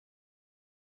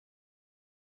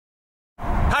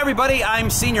Hi everybody,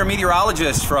 I'm Senior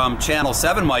Meteorologist from Channel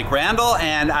 7, Mike Randall,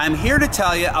 and I'm here to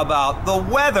tell you about the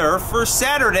weather for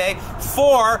Saturday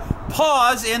for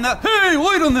Paws in the... Hey,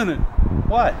 wait a minute!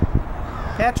 What?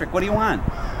 Patrick, what do you want?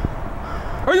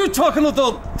 Are you talking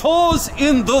about Paws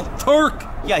in the Park?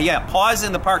 Yeah, Paws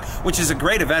in the Park, which is a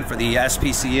great event for the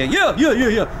SPCA.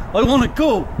 Yeah. I want to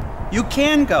go. You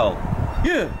can go.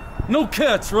 Yeah, no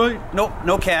cats, right?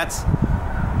 No cats.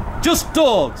 Just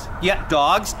dogs. Yeah,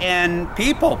 dogs and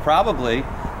people, probably.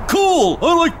 Cool,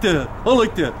 I like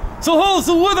that. So how's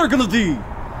the weather gonna be?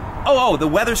 Oh, the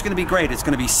weather's gonna be great. It's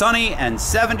gonna be sunny and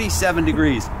 77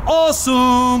 degrees.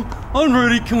 Awesome, I'm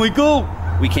ready, can we go?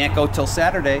 We can't go till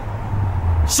Saturday.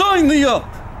 Sign me up.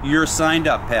 You're signed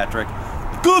up, Patrick.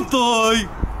 Goodbye.